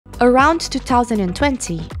Around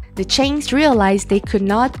 2020, the chains realized they could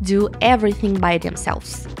not do everything by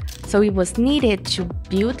themselves, so it was needed to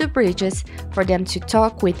build the bridges for them to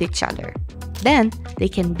talk with each other. Then they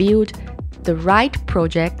can build the right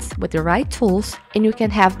projects with the right tools, and you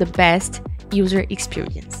can have the best user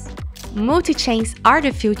experience. Multi-chains are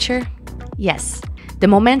the future? Yes. The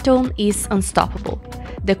momentum is unstoppable.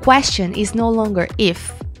 The question is no longer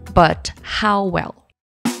if, but how well.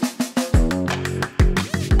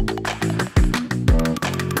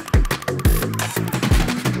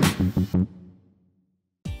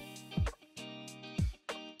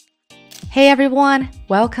 Hey everyone,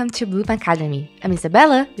 welcome to Blum Academy. I'm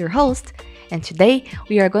Isabella, your host, and today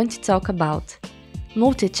we are going to talk about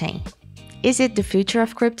multi-chain. Is it the future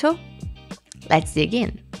of crypto? Let's dig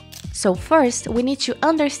in. So first, we need to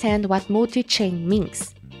understand what multi-chain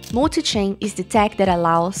means. Multi-chain is the tech that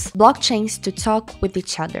allows blockchains to talk with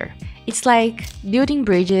each other. It's like building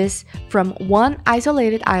bridges from one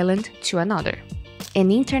isolated island to another. An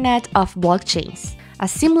internet of blockchains. A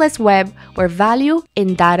seamless web where value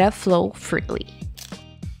and data flow freely.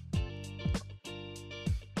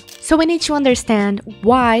 So we need to understand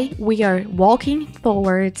why we are walking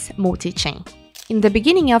towards multi-chain. In the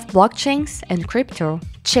beginning of blockchains and crypto,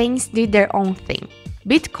 chains did their own thing.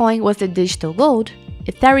 Bitcoin was the digital gold,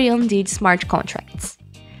 Ethereum did smart contracts.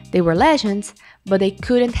 They were legends, but they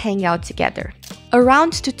couldn't hang out together.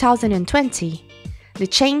 Around 2020, the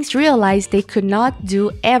chains realized they could not do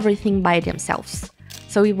everything by themselves.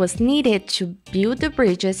 So it was needed to build the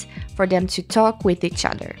bridges for them to talk with each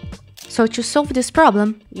other. So to solve this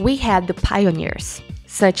problem, we had the pioneers,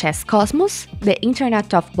 such as Cosmos, the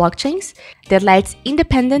Internet of Blockchains, that lets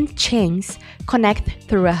independent chains connect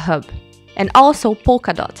through a hub, and also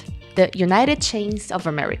Polkadot, the United Chains of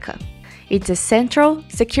America. It's a central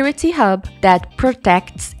security hub that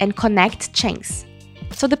protects and connects chains.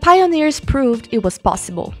 So the pioneers proved it was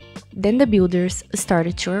possible. Then the builders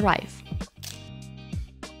started to arrive.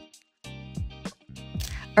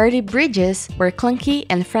 Early bridges were clunky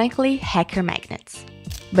and frankly hacker magnets.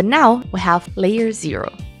 But now we have LayerZero.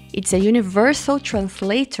 It's a universal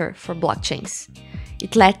translator for blockchains.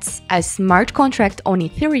 It lets a smart contract on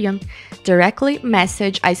Ethereum directly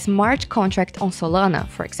message a smart contract on Solana,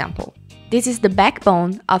 for example. This is the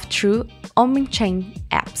backbone of true omnichain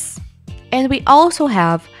apps. And we also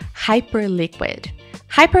have Hyperliquid.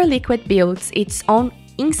 Hyperliquid builds its own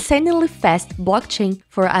insanely fast blockchain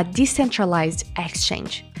for a decentralized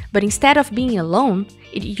exchange. But instead of being alone,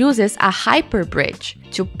 it uses a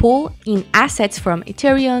hyperbridge to pull in assets from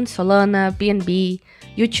Ethereum, Solana, BNB,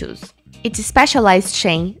 you choose. It's a specialized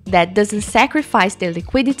chain that doesn't sacrifice the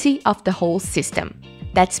liquidity of the whole system.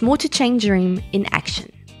 That's multi-chain dream in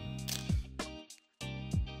action.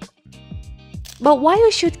 But why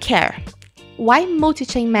you should care? Why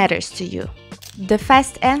multi-chain matters to you? The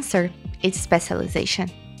fast answer is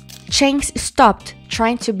specialization. Chains stopped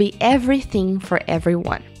trying to be everything for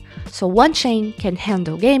everyone. So one chain can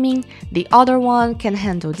handle gaming, the other one can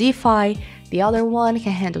handle DeFi, the other one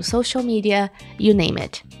can handle social media, you name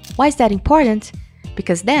it. Why is that important?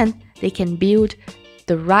 Because then they can build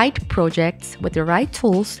the right projects with the right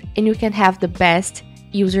tools, and you can have the best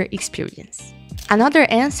user experience. Another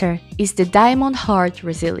answer is the diamond heart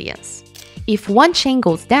resilience. If one chain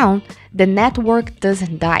goes down, the network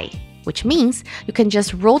doesn't die, which means you can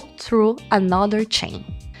just roll through another chain.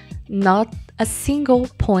 Not a single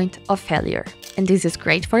point of failure. And this is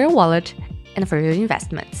great for your wallet and for your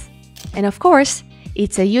investments. And of course,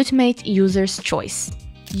 it's a ultimate user's choice.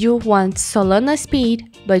 You want Solana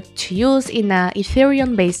speed, but to use in an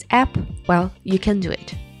Ethereum-based app, well, you can do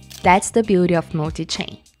it. That's the beauty of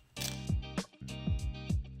multi-chain.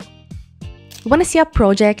 You want to see a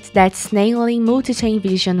project that's nailing multi-chain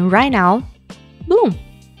vision right now? Blum!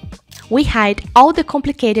 We hide all the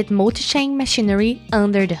complicated multi-chain machinery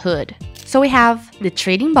under the hood. So we have the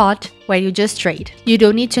trading bot, where you just trade. You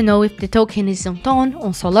don't need to know if the token is on Ton,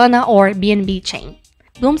 on Solana, or BNB chain.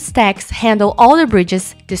 Blum stacks handle all the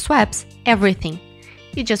bridges, the swaps, everything.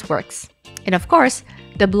 It just works. And of course,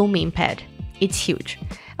 the Blum meme pad. It's huge.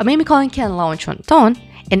 A meme coin can launch on Ton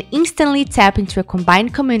and instantly tap into a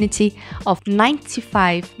combined community of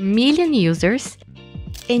 95 million users.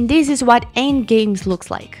 And this is what endgames looks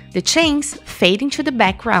like. The chains fade into the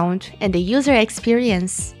background and the user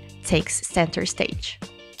experience takes center stage.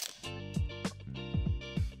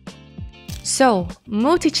 So,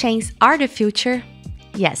 multi-chains are the future?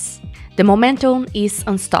 Yes. The momentum is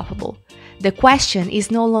unstoppable. The question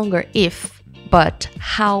is no longer if, but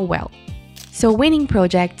how well. So winning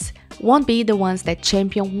projects won't be the ones that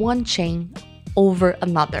champion one chain over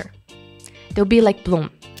another. They'll be like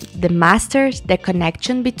Blum, the masters the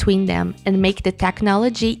connection between them and make the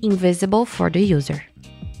technology invisible for the user.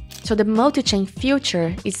 So the multi-chain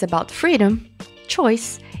future is about freedom,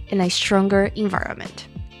 choice, and a stronger environment.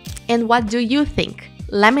 And what do you think?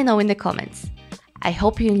 Let me know in the comments. I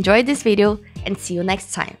hope you enjoyed this video and see you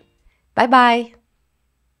next time. Bye bye!